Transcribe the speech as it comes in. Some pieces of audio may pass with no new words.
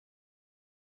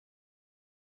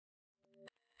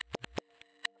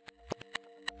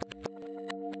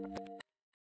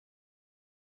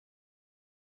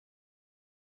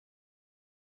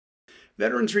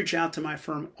Veterans reach out to my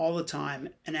firm all the time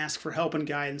and ask for help and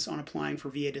guidance on applying for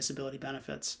VA disability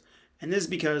benefits. And this is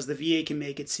because the VA can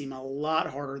make it seem a lot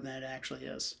harder than it actually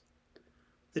is.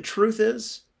 The truth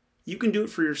is, you can do it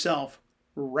for yourself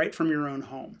right from your own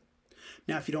home.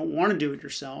 Now, if you don't want to do it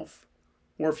yourself,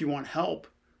 or if you want help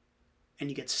and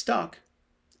you get stuck,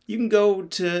 you can go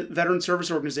to veteran service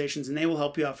organizations and they will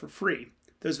help you out for free.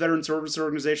 Those veteran service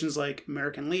organizations like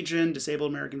American Legion,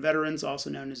 Disabled American Veterans, also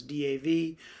known as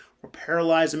DAV, or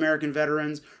Paralyzed American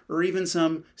Veterans, or even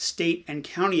some state and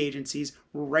county agencies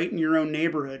right in your own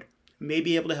neighborhood may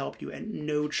be able to help you at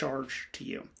no charge to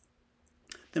you.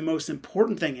 The most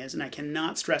important thing is, and I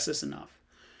cannot stress this enough,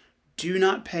 do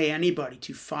not pay anybody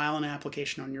to file an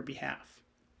application on your behalf.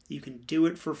 You can do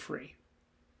it for free.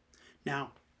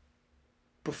 Now,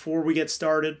 before we get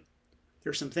started,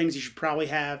 there's some things you should probably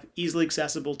have easily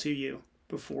accessible to you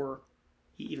before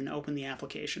you even open the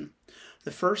application.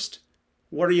 The first,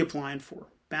 what are you applying for?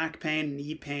 Back pain,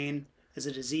 knee pain, is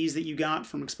a disease that you got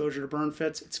from exposure to burn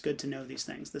fits? It's good to know these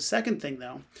things. The second thing,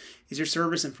 though, is your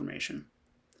service information.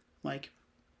 Like,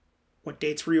 what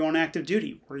dates were you on active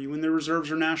duty? Were you in the Reserves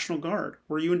or National Guard?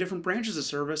 Were you in different branches of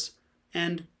service?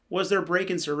 And was there a break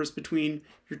in service between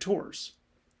your tours?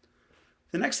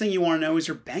 The next thing you want to know is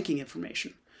your banking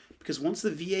information. Because once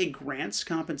the VA grants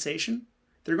compensation,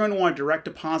 they're going to want to direct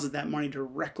deposit that money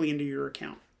directly into your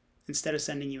account instead of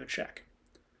sending you a check.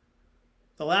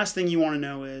 The last thing you want to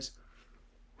know is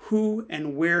who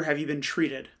and where have you been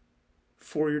treated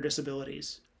for your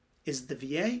disabilities? Is it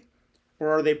the VA?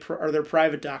 Or are there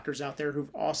private doctors out there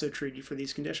who've also treated you for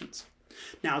these conditions?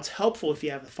 Now, it's helpful if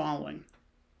you have the following.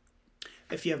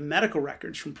 If you have medical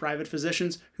records from private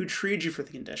physicians who treated you for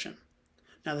the condition.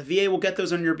 Now, the VA will get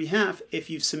those on your behalf if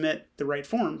you submit the right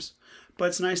forms, but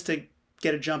it's nice to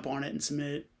get a jump on it and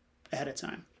submit it ahead of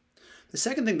time. The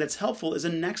second thing that's helpful is a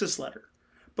nexus letter,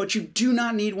 but you do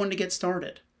not need one to get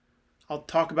started. I'll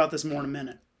talk about this more in a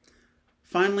minute.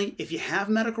 Finally, if you have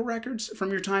medical records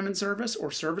from your time in service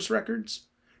or service records,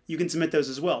 you can submit those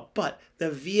as well. But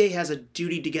the VA has a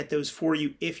duty to get those for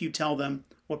you if you tell them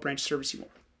what branch of service you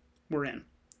were in.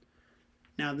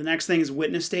 Now, the next thing is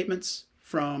witness statements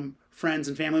from friends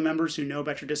and family members who know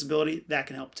about your disability. That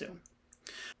can help too.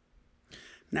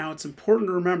 Now, it's important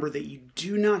to remember that you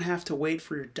do not have to wait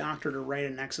for your doctor to write a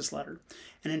nexus letter.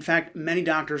 And in fact, many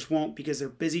doctors won't because they're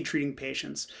busy treating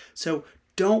patients. So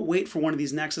don't wait for one of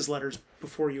these nexus letters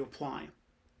before you apply.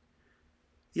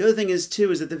 The other thing is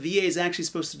that the VA is actually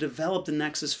supposed to develop the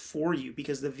nexus for you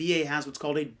because the VA has what's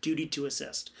called a duty to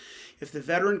assist. If the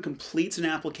veteran completes an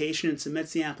application and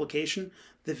submits the application,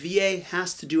 the VA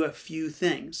has to do a few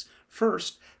things.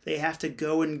 First, they have to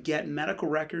go and get medical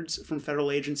records from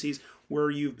federal agencies where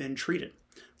you've been treated.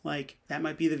 Like, that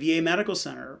might be the VA Medical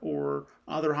Center or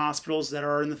other hospitals that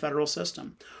are in the federal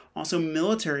system. Also,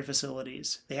 military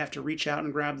facilities, they have to reach out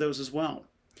and grab those as well.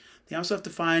 They also have to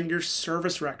find your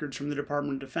service records from the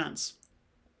Department of Defense.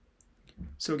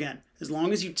 So again, as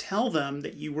long as you tell them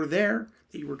that you were there,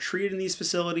 that you were treated in these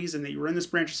facilities, and that you were in this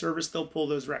branch of service, they'll pull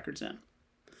those records in.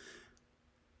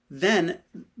 Then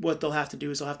what they'll have to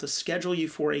do is they'll have to schedule you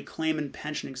for a claim and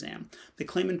pension exam. The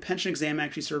claim and pension exam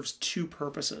actually serves two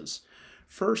purposes.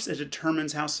 First, it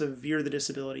determines how severe the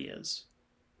disability is.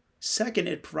 Second,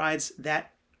 it provides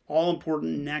that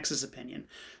all-important nexus opinion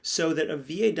so that a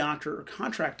VA doctor or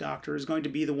contract doctor is going to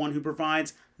be the one who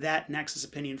provides that nexus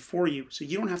opinion for you. So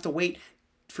you don't have to wait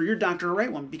for your doctor to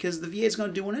write one because the VA is going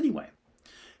to do one anyway.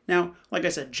 Now, like I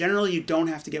said, generally you don't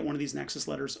have to get one of these nexus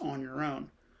letters on your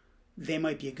own. They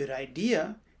might be a good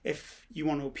idea if you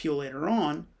want to appeal later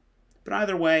on, but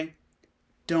either way,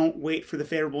 don't wait for the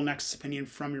favorable nexus opinion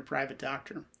from your private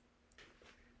doctor.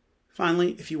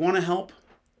 Finally, if you want to help,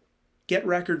 get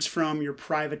records from your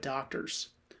private doctors.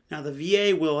 Now, the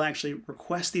VA will actually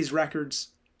request these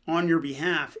records on your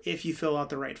behalf if you fill out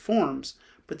the right forms,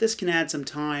 but this can add some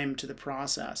time to the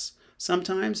process.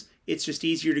 Sometimes it's just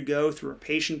easier to go through a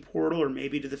patient portal or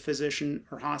maybe to the physician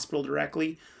or hospital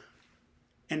directly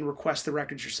and request the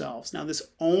records yourselves. Now, this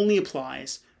only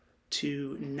applies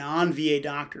to non-VA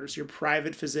doctors, your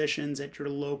private physicians at your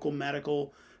local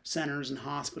medical centers and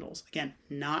hospitals. Again,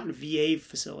 not VA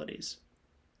facilities.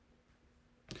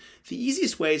 The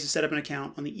easiest way is to set up an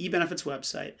account on the eBenefits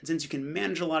website, and since you can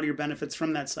manage a lot of your benefits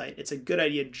from that site, it's a good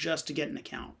idea just to get an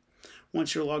account.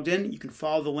 Once you're logged in, you can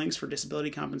follow the links for disability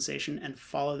compensation and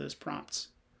follow those prompts.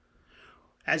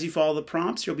 As you follow the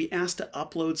prompts, you'll be asked to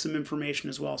upload some information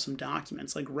as well, some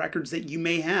documents, like records that you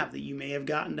may have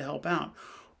gotten to help out,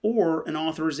 or an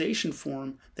authorization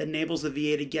form that enables the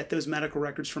VA to get those medical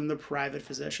records from the private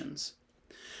physicians.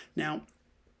 Now,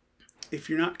 If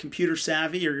you're not computer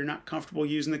savvy or you're not comfortable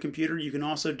using the computer, you can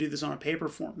also do this on a paper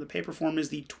form. The paper form is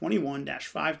the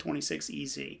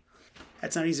 21-526EZ.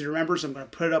 That's not easy to remember, so I'm going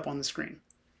to put it up on the screen.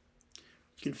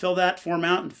 You can fill that form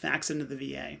out and fax it into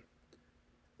the VA.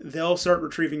 They'll start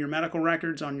retrieving your medical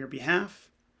records on your behalf,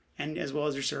 and as well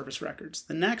as your service records.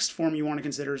 The next form you want to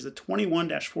consider is the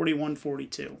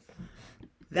 21-4142.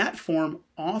 That form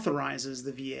authorizes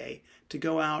the VA to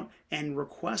go out and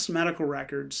request medical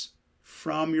records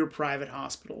from your private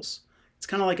hospitals. It's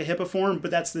kind of like a HIPAA form, but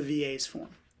that's the VA's form.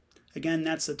 Again,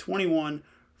 that's the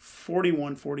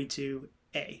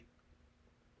 21-4142A.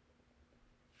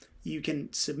 You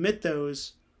can submit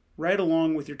those right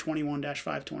along with your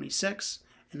 21-526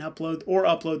 and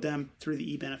upload them through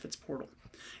the eBenefits portal.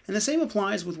 And the same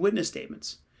applies with witness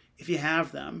statements. If you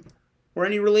have them, or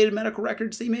any related medical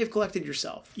records that you may have collected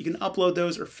yourself, you can upload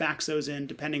those or fax those in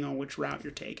depending on which route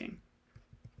you're taking.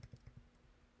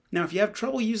 Now, if you have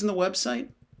trouble using the website,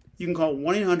 you can call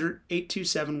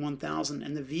 1-800-827-1000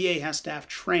 and the VA has staff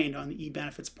trained on the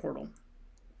eBenefits portal.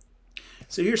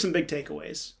 So here's some big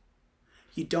takeaways.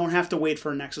 You don't have to wait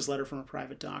for a nexus letter from a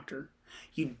private doctor.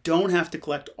 You don't have to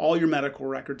collect all your medical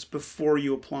records before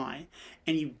you apply.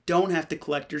 And you don't have to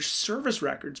collect your service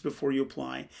records before you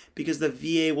apply because the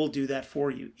VA will do that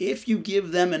for you if you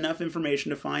give them enough information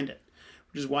to find it,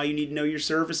 which is why you need to know your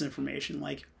service information,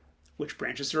 like which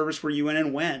branch of service were you in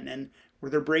and when, and were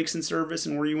there breaks in service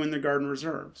and were you in the Guard and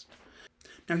Reserves.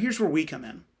 Now here's where we come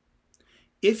in.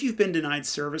 If you've been denied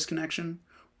service connection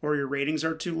or your ratings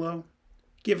are too low,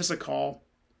 give us a call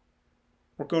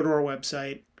or go to our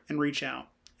website and reach out,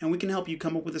 and we can help you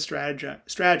come up with a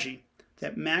strategy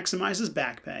that maximizes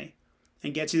back pay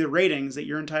and gets you the ratings that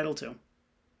you're entitled to.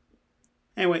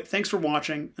 Anyway, thanks for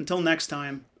watching. Until next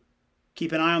time,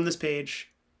 keep an eye on this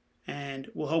page,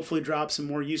 and we'll hopefully drop some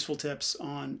more useful tips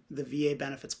on the VA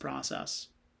benefits process.